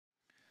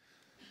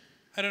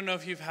I don't know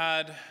if you've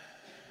had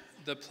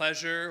the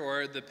pleasure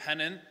or the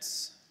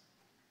penance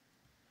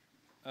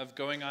of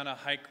going on a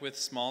hike with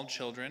small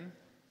children.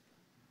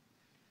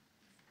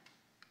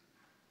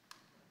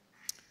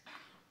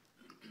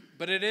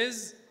 But it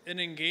is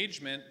an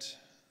engagement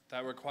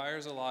that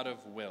requires a lot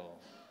of will.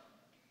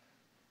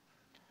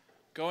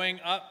 Going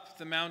up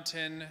the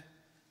mountain,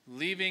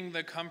 leaving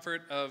the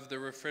comfort of the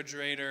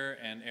refrigerator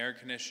and air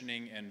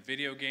conditioning and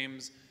video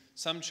games,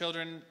 some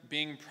children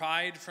being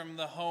pried from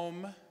the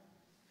home,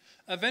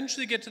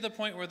 eventually get to the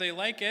point where they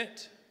like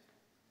it,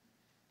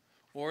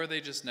 or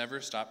they just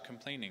never stop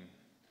complaining.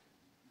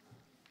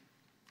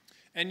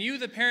 And you,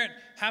 the parent,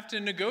 have to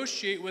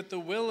negotiate with the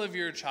will of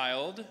your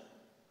child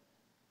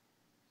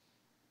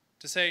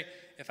to say,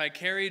 if I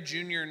carry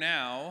Junior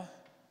now,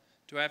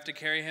 do I have to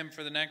carry him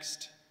for the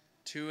next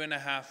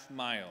 2.5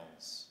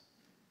 miles?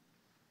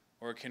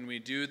 Or can we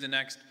do the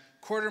next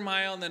quarter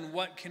mile, and then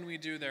what can we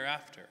do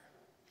thereafter?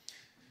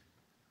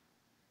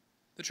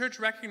 The church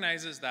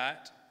recognizes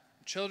that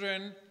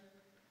children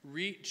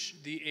reach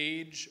the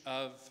age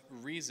of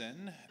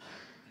reason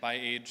by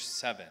age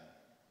 7.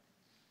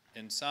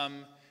 In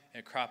some,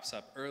 it crops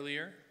up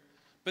earlier.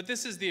 But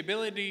this is the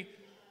ability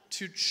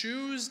to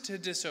choose to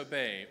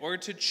disobey, or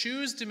to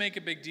choose to make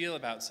a big deal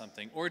about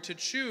something, or to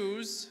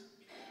choose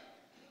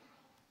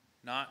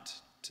not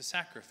to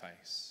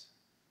sacrifice.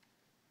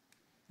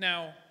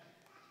 Now,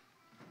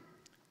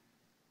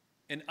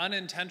 an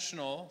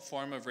unintentional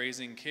form of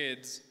raising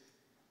kids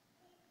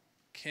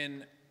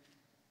can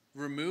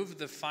remove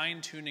the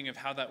fine-tuning of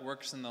how that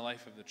works in the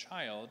life of the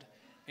child,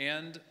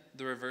 and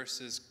the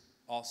reverse is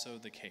also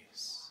the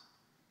case.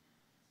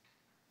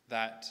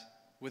 That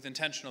with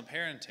intentional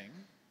parenting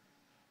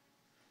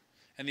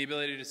and the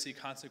ability to see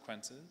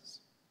consequences,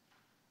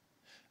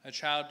 a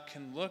child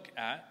can look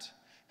at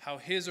how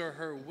his or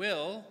her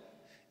will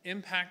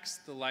impacts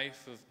the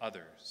life of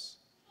others.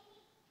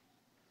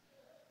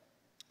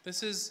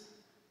 This is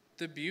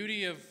the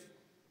beauty of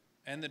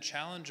and the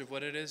challenge of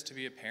what it is to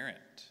be a parent.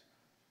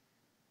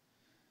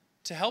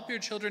 To help your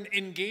children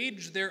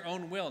engage their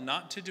own will,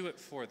 not to do it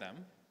for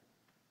them.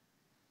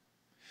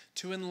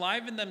 To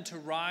enliven them to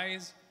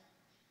rise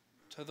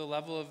to the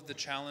level of the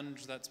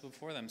challenge that's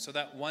before them, so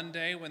that one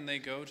day when they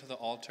go to the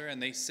altar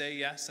and they say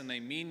yes and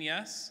they mean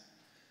yes,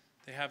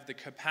 they have the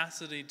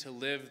capacity to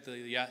live the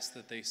yes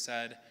that they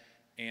said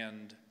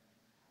and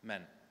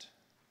meant.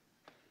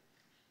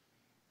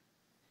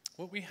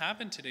 What we have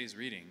in today's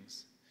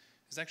readings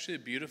is actually a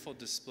beautiful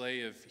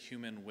display of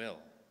human will.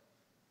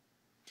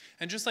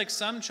 And just like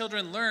some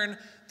children learn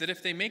that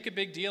if they make a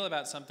big deal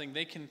about something,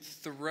 they can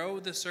throw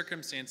the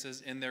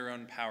circumstances in their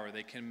own power.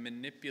 They can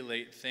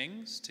manipulate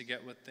things to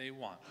get what they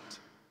want.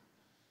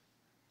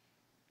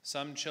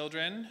 Some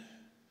children,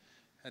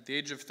 at the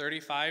age of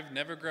 35,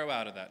 never grow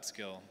out of that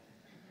skill.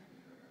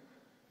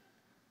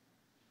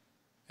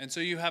 And so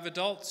you have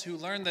adults who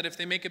learn that if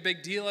they make a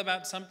big deal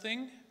about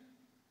something,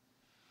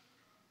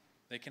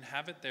 they can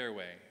have it their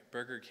way,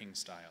 Burger King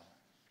style.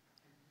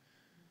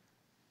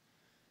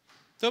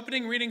 The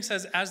opening reading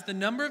says, as the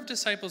number of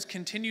disciples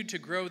continued to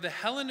grow, the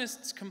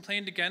Hellenists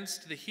complained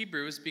against the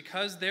Hebrews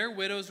because their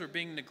widows were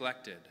being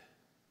neglected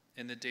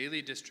in the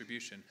daily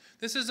distribution.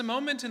 This is a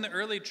moment in the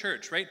early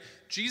church, right?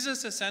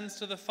 Jesus ascends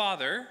to the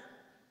Father.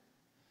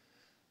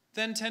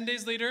 Then 10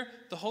 days later,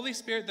 the Holy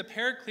Spirit, the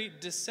Paraclete,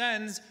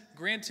 descends,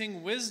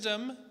 granting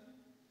wisdom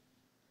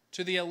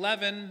to the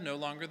 11, no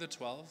longer the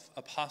 12,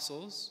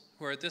 apostles,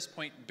 who are at this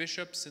point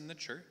bishops in the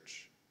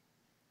church.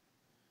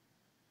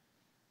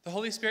 The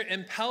Holy Spirit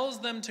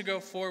impels them to go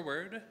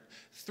forward.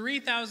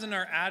 3,000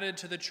 are added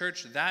to the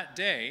church that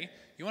day.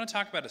 You want to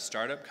talk about a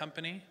startup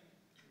company?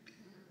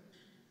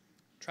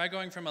 Try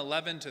going from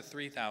 11 to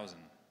 3,000.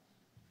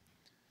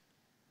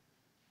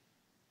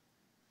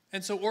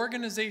 And so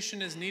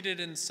organization is needed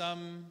in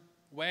some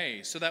way,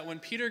 so that when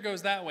Peter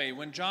goes that way,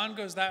 when John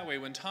goes that way,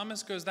 when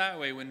Thomas goes that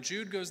way, when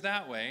Jude goes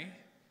that way,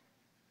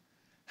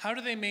 how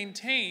do they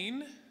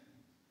maintain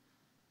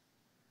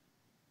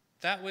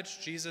that which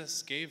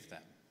Jesus gave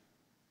them?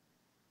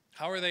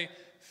 How are they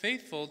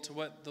faithful to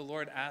what the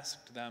Lord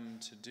asked them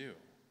to do?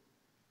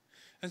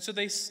 And so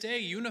they stay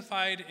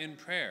unified in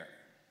prayer.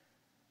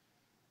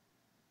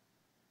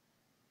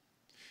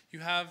 You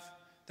have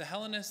the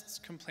Hellenists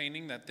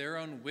complaining that their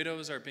own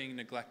widows are being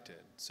neglected.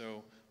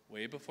 So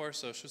way before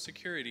Social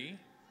Security,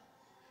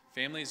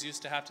 families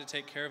used to have to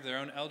take care of their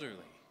own elderly.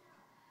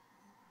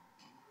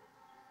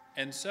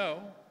 And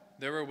so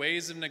there were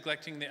ways of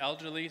neglecting the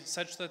elderly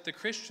such that the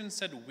Christians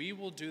said, we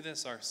will do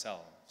this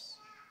ourselves.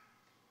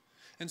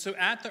 And so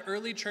at the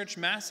early church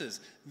masses,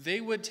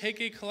 they would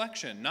take a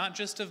collection, not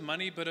just of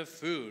money, but of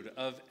food,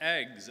 of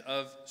eggs,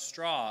 of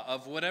straw,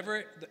 of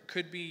whatever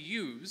could be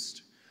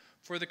used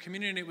for the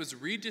community. It was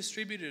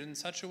redistributed in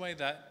such a way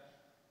that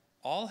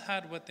all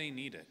had what they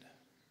needed.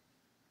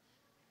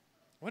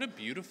 What a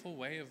beautiful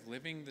way of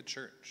living the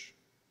church.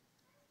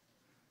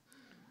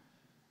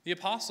 The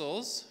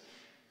apostles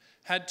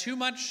had too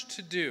much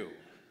to do.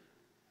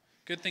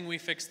 Good thing we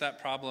fixed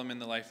that problem in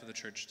the life of the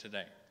church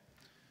today.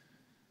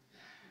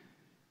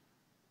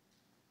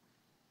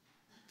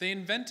 They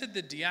invented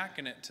the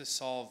diaconate to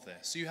solve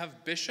this. So you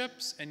have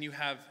bishops and you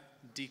have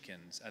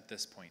deacons at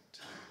this point.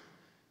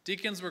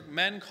 Deacons were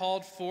men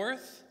called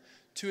forth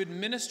to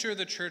administer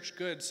the church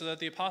goods so that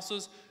the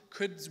apostles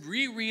could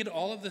reread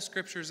all of the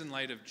scriptures in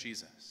light of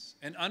Jesus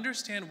and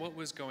understand what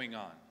was going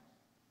on.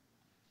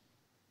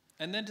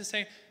 And then to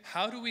say,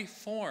 how do we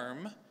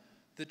form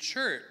the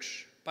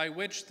church by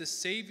which the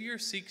Savior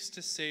seeks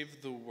to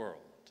save the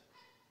world?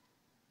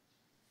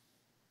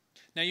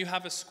 Now you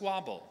have a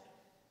squabble.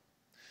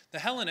 The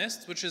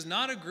Hellenists, which is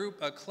not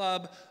a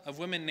club of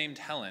women named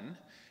Helen,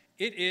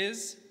 it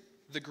is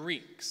the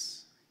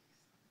Greeks,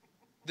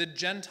 the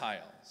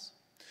Gentiles.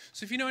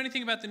 So if you know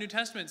anything about the New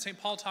Testament, St.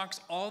 Paul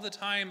talks all the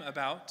time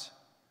about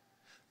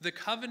the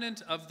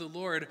covenant of the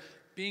Lord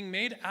being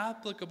made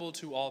applicable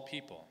to all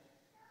people.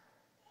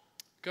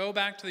 Go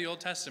back to the Old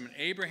Testament.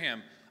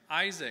 Abraham,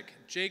 Isaac,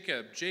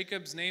 Jacob.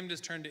 Jacob's name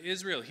is turned to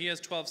Israel. He has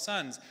 12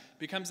 sons,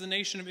 becomes the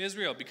nation of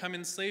Israel, become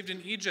enslaved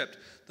in Egypt.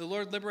 The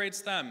Lord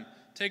liberates them,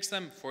 takes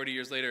them 40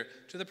 years later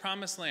to the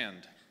promised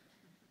land.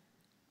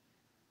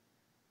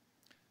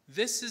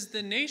 This is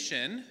the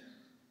nation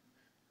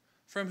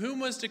from whom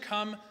was to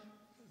come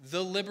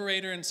the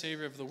liberator and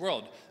savior of the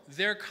world.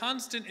 Their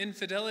constant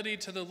infidelity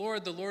to the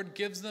Lord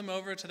gives them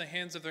over to the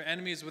hands of their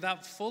enemies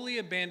without fully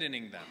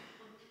abandoning them,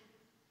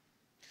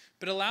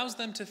 but allows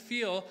them to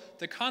feel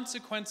the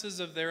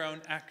consequences of their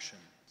own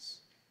actions.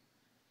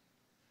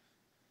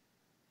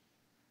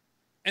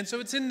 And so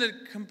it's in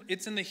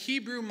the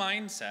Hebrew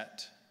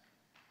mindset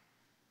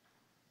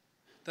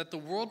that the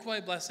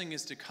worldwide blessing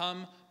is to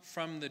come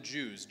from the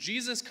Jews.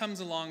 Jesus comes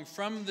along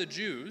from the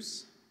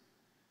Jews,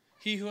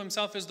 he who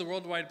himself is the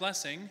worldwide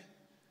blessing,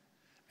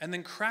 and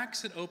then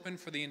cracks it open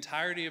for the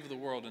entirety of the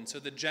world. And so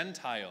the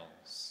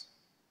Gentiles,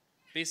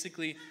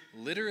 basically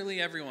literally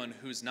everyone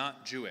who's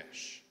not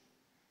Jewish,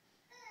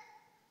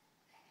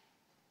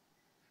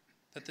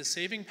 that the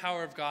saving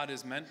power of God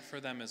is meant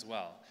for them as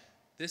well.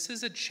 This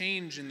is a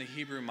change in the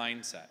Hebrew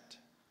mindset.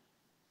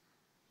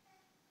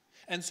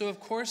 And so, of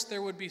course,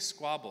 there would be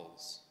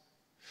squabbles.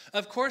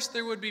 Of course,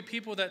 there would be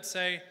people that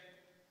say,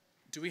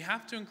 do we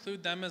have to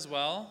include them as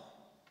well?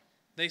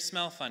 They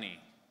smell funny.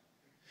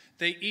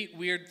 They eat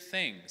weird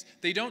things.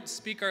 They don't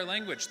speak our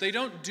language. They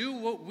don't do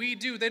what we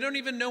do. They don't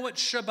even know what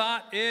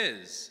Shabbat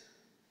is,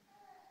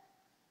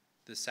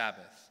 the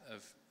Sabbath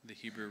of the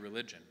Hebrew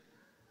religion.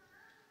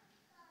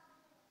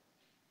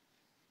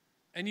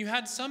 And you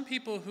had some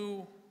people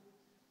who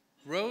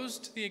rose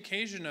to the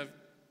occasion of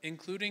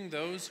including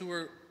those who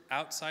were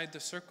outside the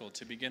circle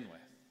to begin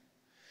with,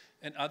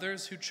 and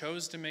others who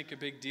chose to make a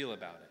big deal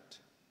about it.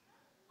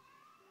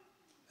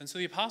 And so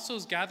the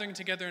apostles, gathering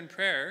together in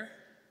prayer,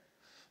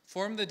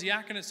 formed the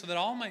diaconate so that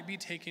all might be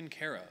taken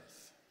care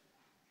of.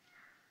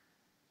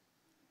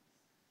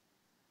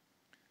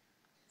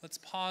 Let's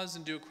pause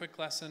and do a quick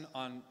lesson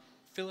on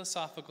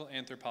philosophical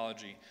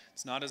anthropology.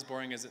 It's not as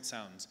boring as it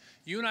sounds.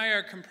 You and I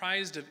are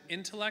comprised of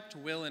intellect,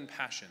 will, and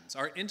passions.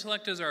 Our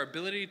intellect is our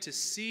ability to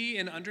see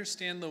and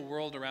understand the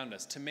world around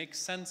us, to make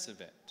sense of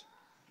it.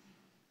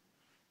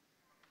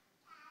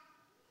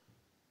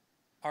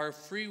 Our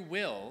free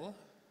will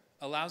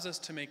allows us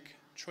to make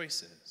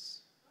choices.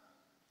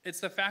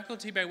 It's the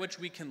faculty by which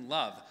we can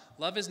love.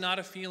 Love is not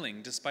a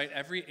feeling, despite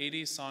every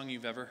 80s song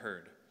you've ever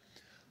heard.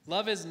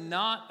 Love is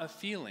not a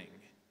feeling.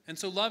 And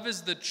so love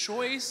is the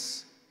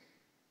choice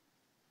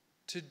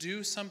to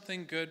do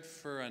something good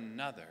for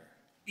another,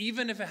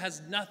 even if it has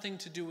nothing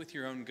to do with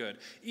your own good,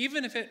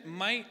 even if it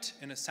might,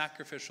 in a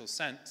sacrificial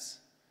sense,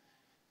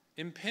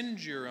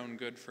 impinge your own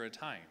good for a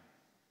time.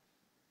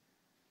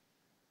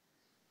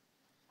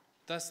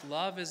 Thus,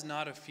 love is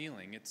not a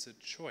feeling, it's a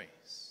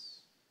choice.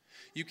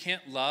 You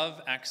can't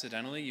love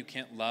accidentally, you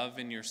can't love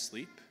in your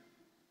sleep.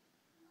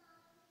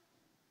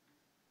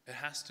 It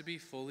has to be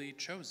fully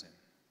chosen.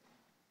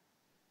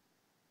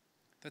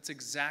 That's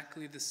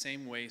exactly the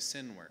same way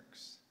sin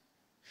works.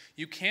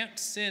 You can't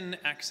sin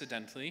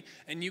accidentally,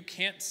 and you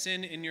can't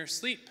sin in your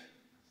sleep.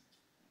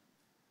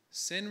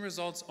 Sin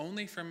results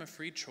only from a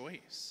free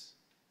choice.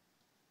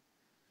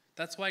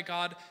 That's why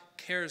God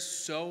cares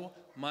so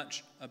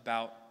much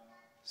about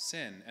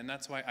sin, and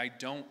that's why I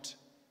don't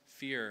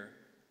fear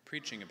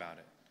preaching about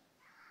it.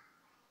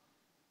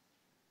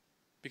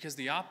 Because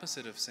the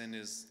opposite of sin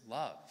is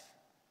love.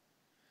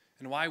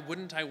 And why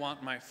wouldn't I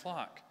want my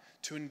flock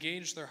to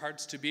engage their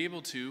hearts to be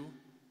able to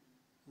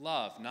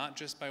love, not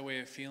just by way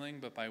of feeling,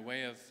 but by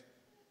way of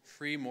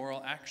free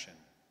moral action?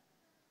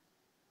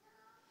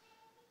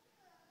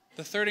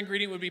 The third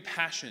ingredient would be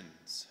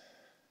passions.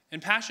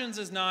 And passions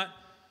is not,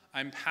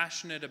 I'm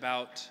passionate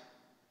about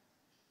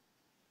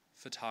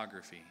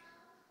photography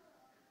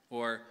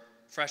or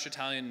fresh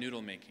Italian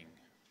noodle making.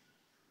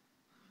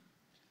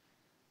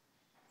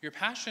 Your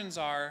passions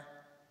are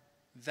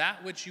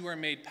that which you are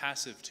made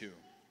passive to.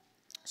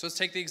 So let's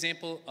take the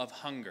example of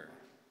hunger.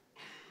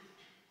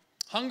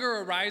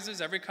 Hunger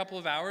arises every couple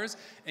of hours,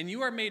 and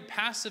you are made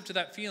passive to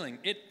that feeling.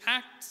 It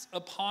acts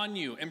upon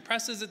you,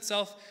 impresses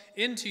itself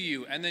into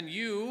you, and then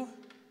you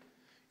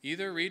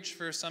either reach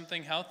for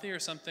something healthy or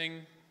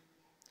something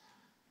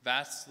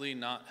vastly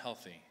not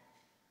healthy.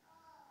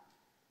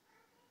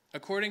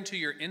 according to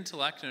your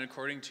intellect and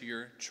according to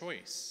your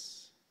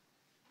choice.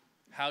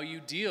 How you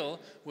deal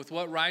with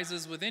what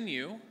rises within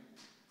you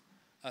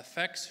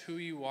affects who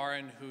you are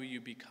and who you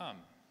become.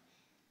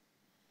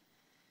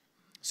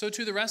 So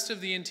to the rest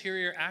of the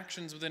interior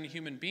actions within a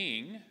human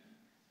being,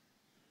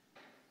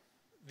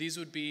 these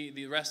would be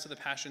the rest of the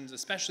passions,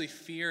 especially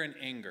fear and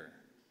anger.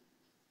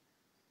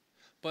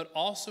 But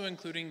also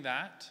including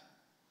that,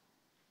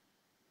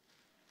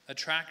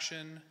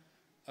 attraction,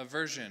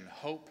 aversion,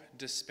 hope,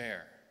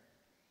 despair.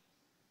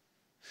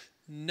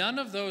 None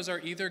of those are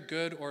either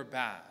good or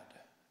bad.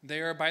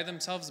 They are by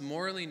themselves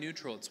morally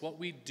neutral. It's what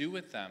we do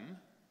with them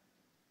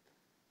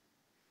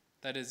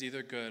that is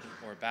either good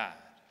or bad.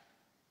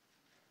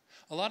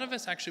 A lot of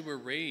us actually were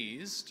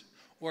raised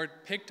or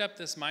picked up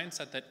this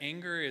mindset that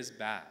anger is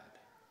bad.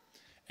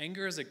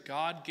 Anger is a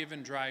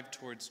God-given drive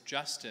towards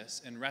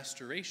justice and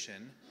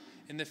restoration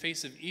in the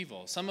face of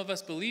evil. Some of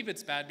us believe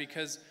it's bad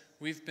because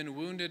we've been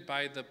wounded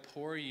by the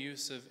poor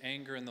use of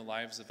anger in the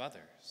lives of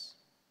others.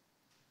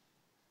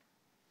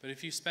 But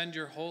if you spend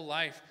your whole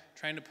life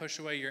trying to push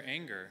away your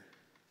anger,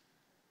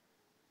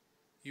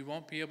 you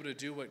won't be able to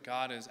do what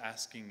God is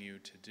asking you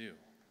to do.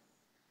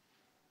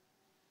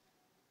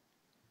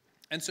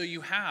 And so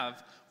you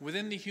have,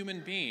 within the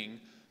human being,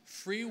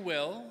 free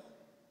will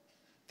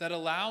that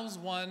allows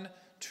one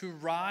to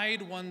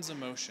ride one's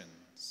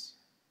emotions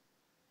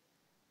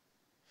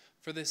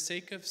for the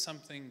sake of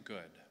something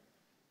good.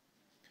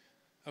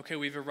 Okay,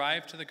 we've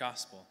arrived to the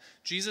gospel.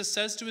 Jesus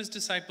says to his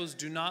disciples,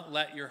 "Do not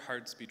let your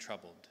hearts be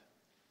troubled."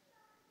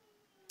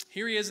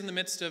 Here he is in the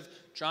midst of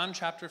John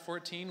chapter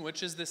 14,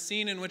 which is the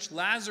scene in which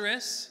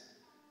Lazarus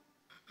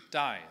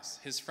dies.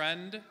 His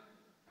friend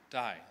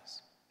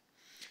dies.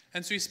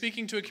 And so he's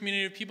speaking to a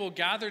community of people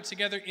gathered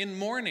together in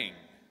mourning.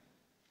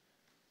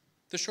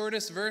 The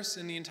shortest verse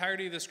in the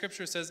entirety of the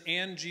scripture says,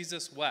 "And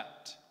Jesus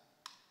wept."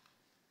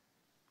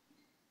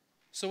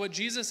 So what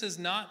Jesus is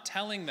not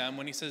telling them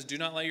when he says, "Do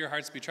not let your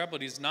hearts be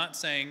troubled," he's not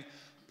saying,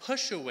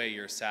 push away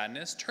your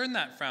sadness, turn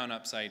that frown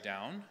upside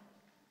down.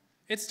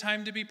 It's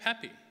time to be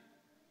peppy.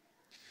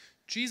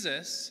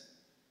 Jesus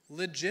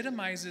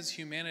legitimizes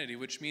humanity,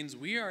 which means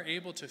we are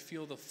able to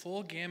feel the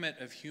full gamut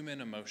of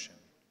human emotion.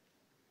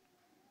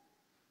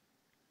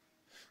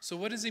 So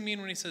what does he mean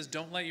when he says,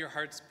 "Don't let your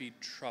hearts be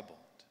troubled"?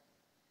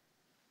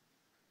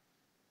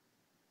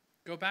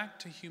 Go back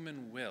to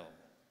human will.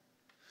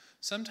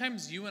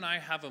 Sometimes you and I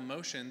have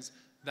emotions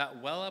that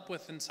well up from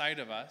inside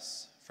of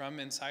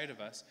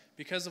us,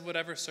 because of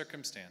whatever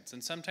circumstance.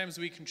 And sometimes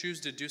we can choose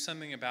to do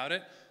something about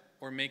it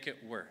or make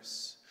it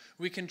worse.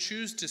 We can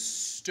choose to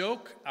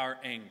stoke our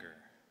anger,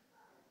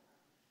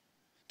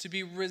 to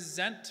be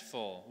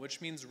resentful,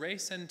 which means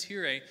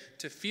resentire,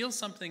 to feel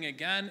something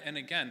again and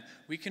again.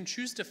 We can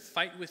choose to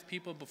fight with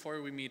people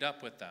before we meet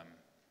up with them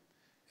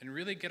and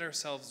really get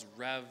ourselves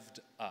revved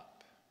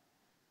up.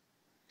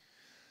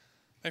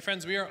 My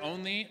friends, we are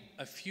only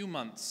a few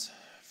months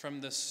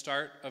from the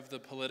start of the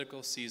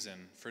political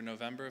season for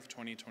November of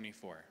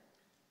 2024.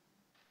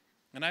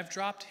 And I've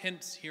dropped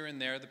hints here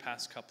and there the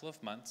past couple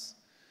of months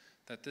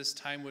that this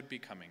time would be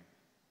coming.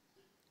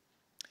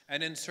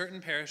 And in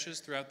certain parishes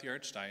throughout the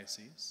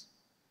Archdiocese,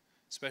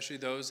 especially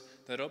those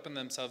that open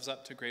themselves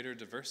up to greater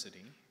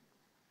diversity,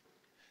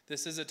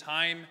 this is a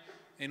time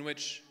in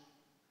which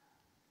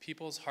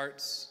people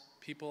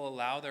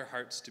allow their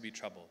hearts to be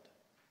troubled.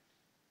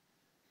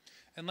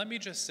 And let me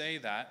just say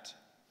that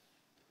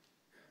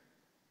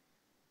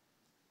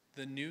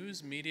the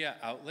news media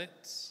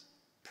outlets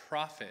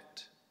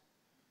profit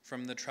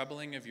from the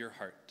troubling of your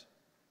heart.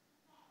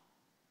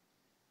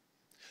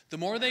 The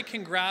more they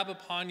can grab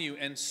upon you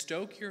and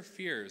stoke your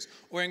fears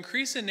or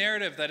increase a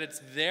narrative that it's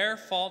their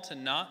fault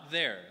and not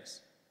theirs,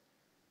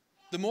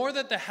 the more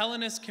that the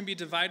Hellenists can be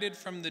divided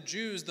from the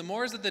Jews, the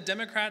more that the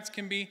Democrats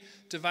can be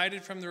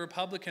divided from the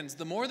Republicans,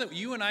 the more that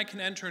you and I can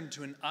enter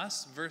into an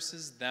us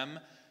versus them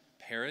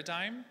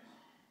paradigm,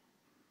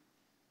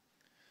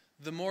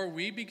 the more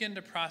we begin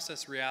to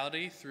process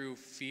reality through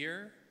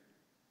fear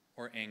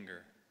or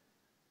anger.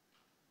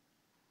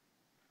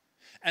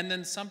 And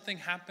then something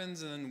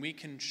happens, and then we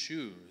can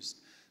choose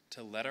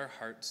to let our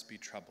hearts be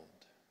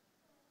troubled.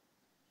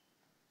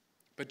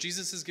 But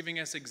Jesus is giving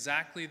us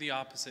exactly the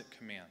opposite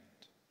command.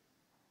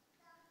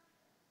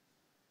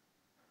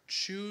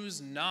 Choose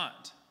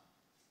not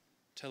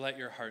to let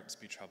your hearts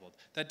be troubled.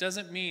 That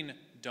doesn't mean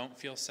don't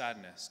feel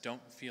sadness,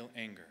 don't feel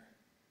anger.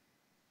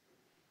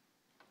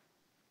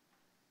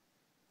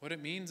 What it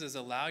means is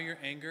allow your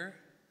anger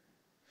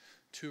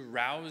to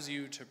rouse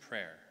you to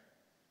prayer,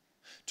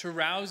 to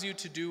rouse you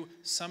to do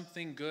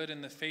something good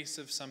in the face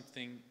of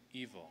something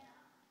evil.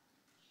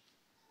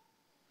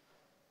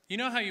 You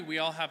know how we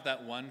all have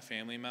that one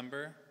family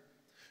member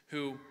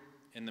who,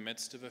 in the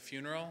midst of a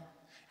funeral,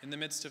 in the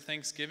midst of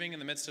Thanksgiving, in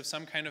the midst of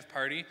some kind of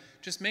party,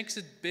 just makes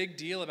a big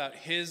deal about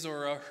his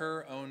or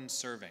her own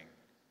serving?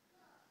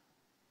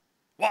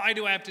 Why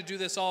do I have to do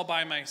this all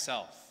by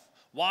myself?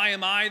 Why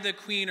am I the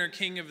queen or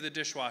king of the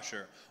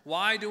dishwasher?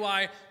 Why do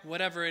I,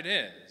 whatever it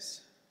is?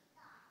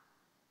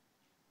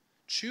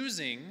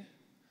 Choosing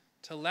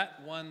to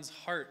let one's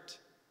heart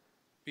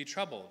be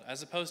troubled,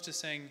 as opposed to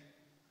saying,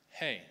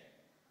 hey,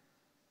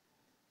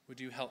 would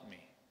you help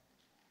me?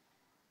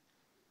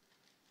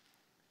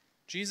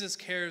 Jesus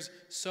cares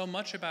so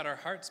much about our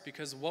hearts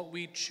because what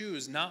we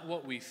choose, not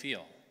what we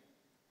feel.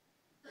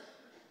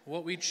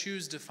 What we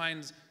choose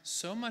defines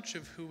so much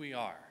of who we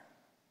are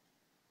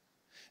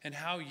and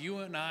how you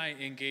and I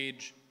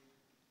engage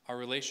our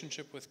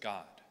relationship with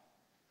God,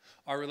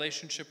 our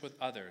relationship with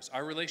others,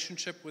 our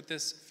relationship with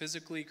this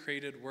physically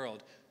created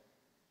world,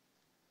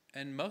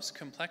 and most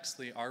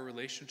complexly, our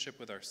relationship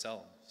with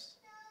ourselves.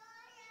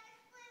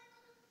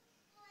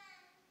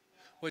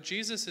 What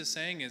Jesus is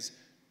saying is,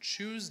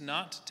 choose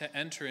not to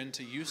enter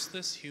into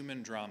useless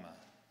human drama.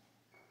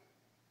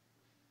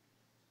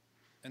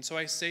 And so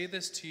I say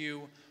this to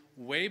you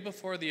way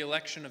before the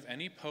election of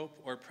any pope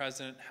or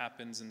president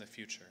happens in the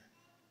future.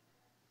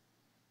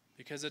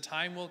 Because a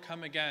time will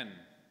come again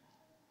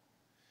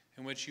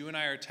in which you and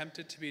I are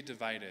tempted to be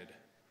divided,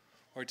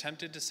 or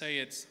tempted to say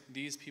it's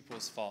these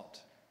people's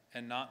fault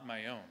and not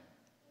my own.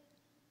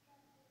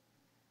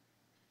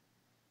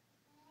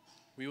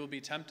 We will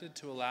be tempted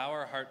to allow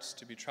our hearts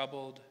to be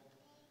troubled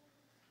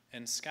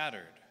and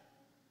scattered.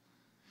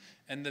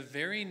 And the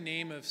very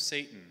name of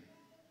Satan,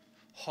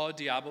 ho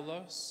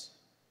diabolos,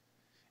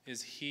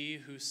 is he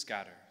who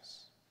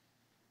scatters.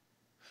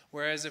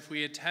 Whereas if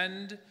we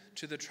attend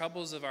to the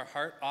troubles of our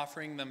heart,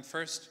 offering them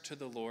first to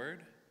the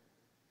Lord,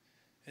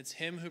 it's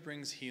him who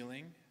brings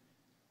healing,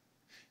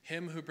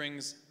 him who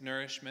brings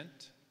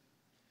nourishment,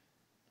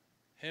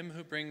 him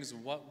who brings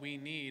what we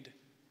need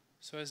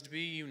so as to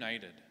be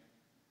united,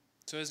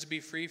 so as to be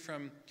free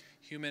from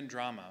human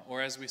drama,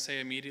 or as we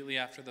say immediately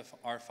after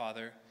Our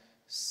Father,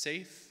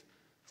 safe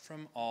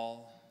from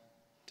all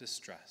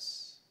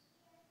distress.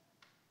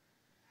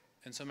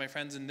 And so, my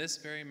friends, in this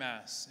very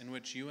Mass, in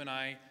which you and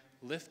I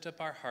lift up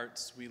our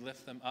hearts, we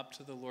lift them up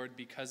to the Lord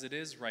because it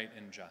is right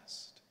and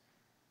just.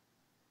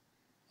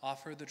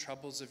 Offer the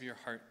troubles of your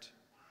heart.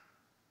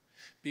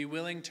 Be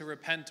willing to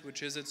repent,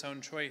 which is its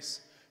own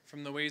choice,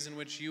 from the ways in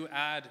which you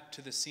add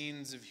to the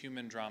scenes of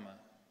human drama.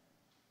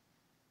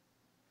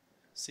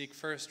 Seek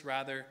first,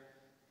 rather,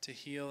 to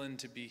heal and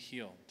to be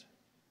healed.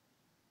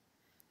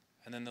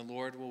 And then the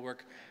Lord will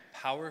work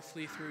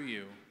powerfully through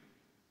you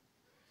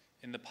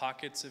in the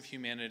pockets of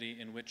humanity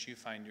in which you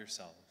find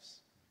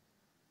yourselves.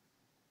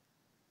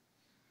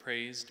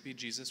 Praised be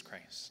Jesus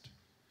Christ,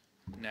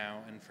 now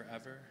and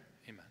forever.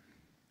 Amen.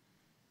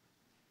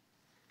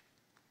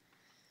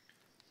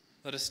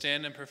 Let us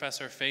stand and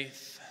profess our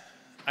faith.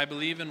 I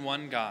believe in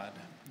one God,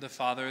 the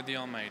Father, the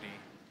Almighty.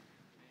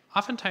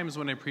 Oftentimes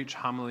when I preach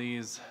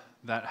homilies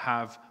that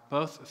have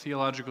both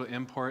theological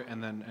import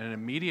and then an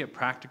immediate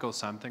practical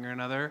something or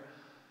another,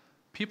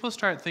 people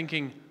start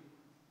thinking,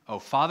 oh,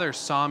 Father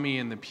saw me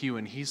in the pew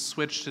and he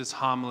switched his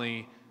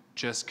homily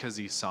just because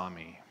he saw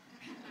me.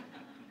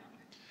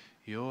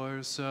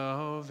 You're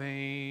so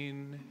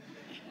vain.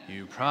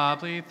 You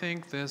probably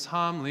think this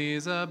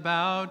homily's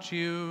about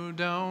you,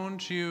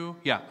 don't you?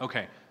 Yeah,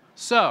 okay.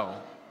 So,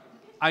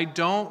 I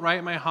don't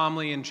write my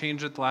homily and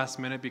change it at the last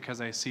minute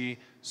because I see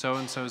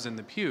so-and-so's in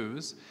the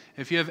pews.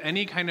 If you have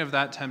any kind of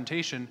that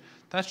temptation,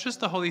 that's just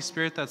the Holy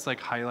Spirit that's like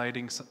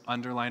highlighting,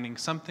 underlining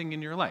something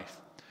in your life,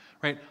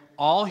 right?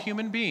 All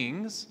human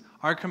beings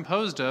are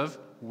composed of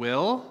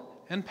will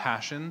and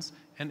passions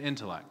and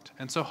intellect.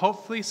 And so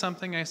hopefully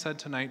something I said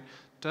tonight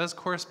does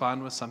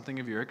correspond with something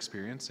of your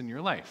experience in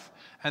your life.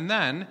 And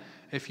then,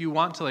 if you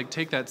want to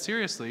take that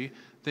seriously,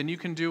 then you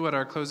can do what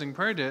our closing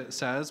prayer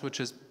says,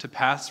 which is to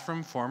pass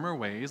from former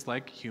ways,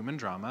 like human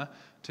drama,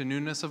 to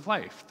newness of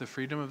life, the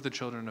freedom of the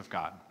children of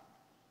God.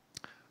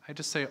 I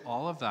just say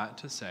all of that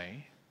to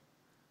say,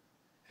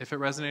 if it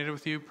resonated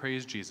with you,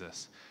 praise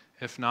Jesus.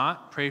 If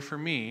not, pray for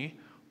me,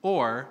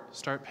 or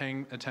start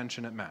paying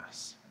attention at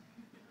Mass.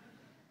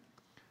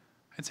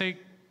 I'd say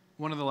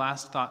one of the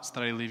last thoughts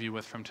that I leave you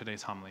with from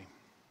today's homily.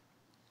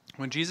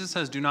 When Jesus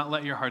says, do not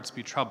let your hearts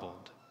be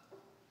troubled,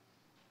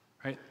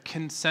 right?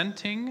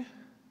 Consenting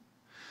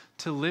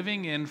to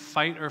living in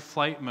fight or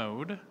flight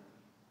mode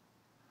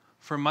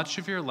for much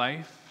of your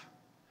life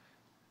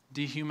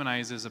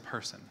dehumanizes a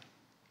person.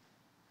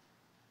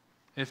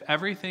 If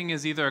everything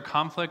is either a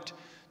conflict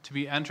to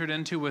be entered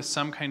into with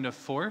some kind of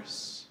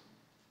force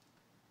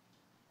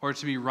or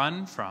to be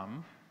run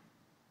from,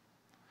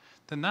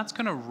 then that's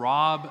going to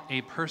rob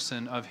a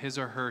person of his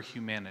or her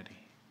humanity.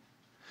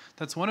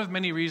 That's one of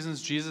many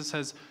reasons Jesus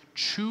says,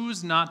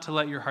 choose not to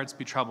let your hearts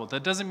be troubled.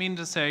 That doesn't mean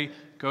to say,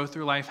 go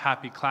through life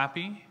happy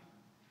clappy,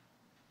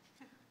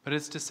 but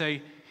it's to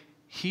say,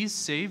 he's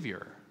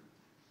Savior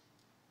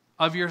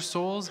of your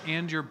souls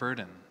and your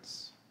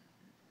burdens.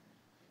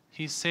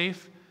 He's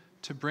safe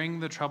to bring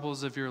the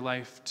troubles of your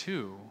life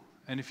too.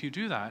 And if you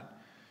do that,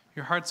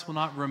 your hearts will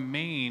not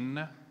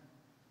remain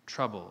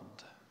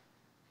troubled.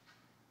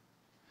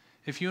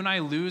 If you and I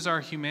lose our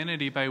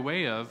humanity by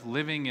way of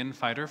living in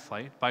fight or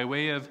flight, by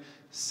way of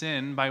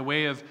sin, by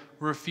way of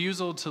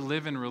refusal to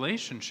live in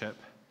relationship,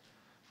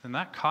 then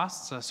that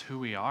costs us who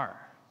we are.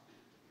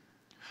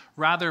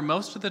 Rather,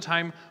 most of the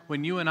time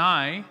when you and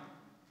I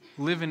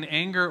live in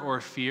anger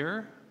or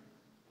fear,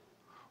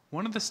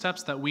 one of the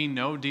steps that we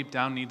know deep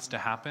down needs to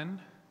happen,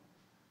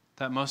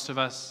 that most of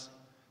us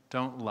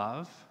don't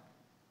love,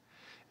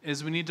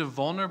 is we need to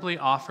vulnerably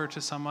offer to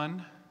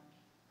someone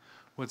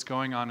what's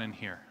going on in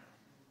here.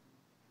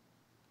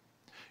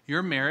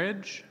 Your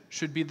marriage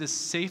should be the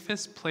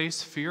safest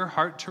place for your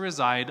heart to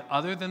reside,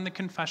 other than the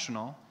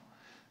confessional,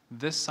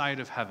 this side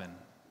of heaven.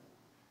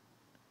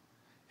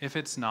 If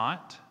it's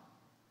not,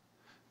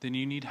 then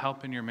you need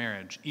help in your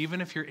marriage, even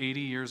if you're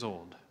 80 years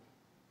old.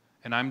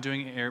 And I'm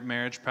doing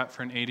marriage prep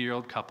for an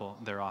 80-year-old couple.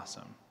 They're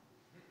awesome.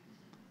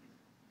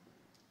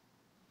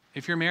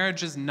 If your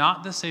marriage is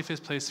not the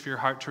safest place for your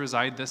heart to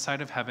reside this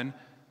side of heaven,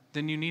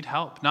 then you need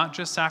help. Not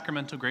just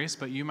sacramental grace,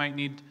 but you might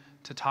need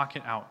to talk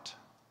it out.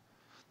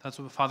 That's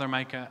what Father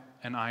Micah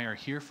and I are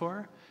here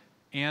for.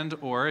 And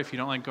or if you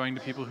don't like going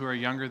to people who are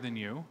younger than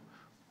you,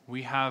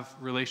 we have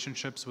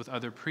relationships with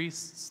other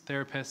priests,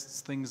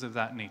 therapists, things of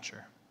that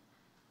nature.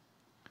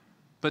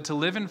 But to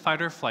live in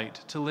fight or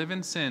flight, to live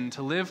in sin,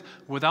 to live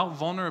without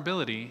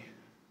vulnerability,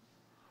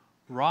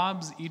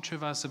 robs each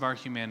of us of our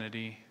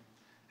humanity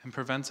and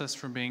prevents us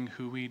from being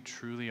who we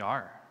truly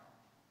are.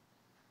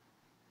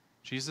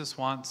 Jesus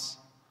wants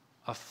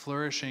a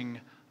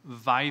flourishing,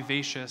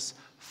 vivacious,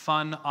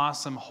 fun,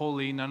 awesome,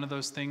 holy, none of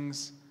those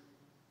things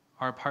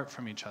are apart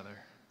from each other,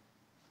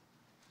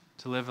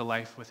 to live a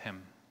life with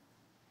him.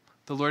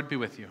 The Lord be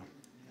with you.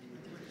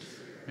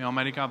 May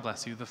Almighty God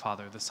bless you, the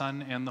Father, the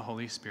Son, and the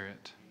Holy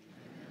Spirit.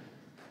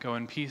 Go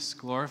in peace,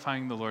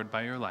 glorifying the Lord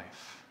by your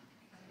life.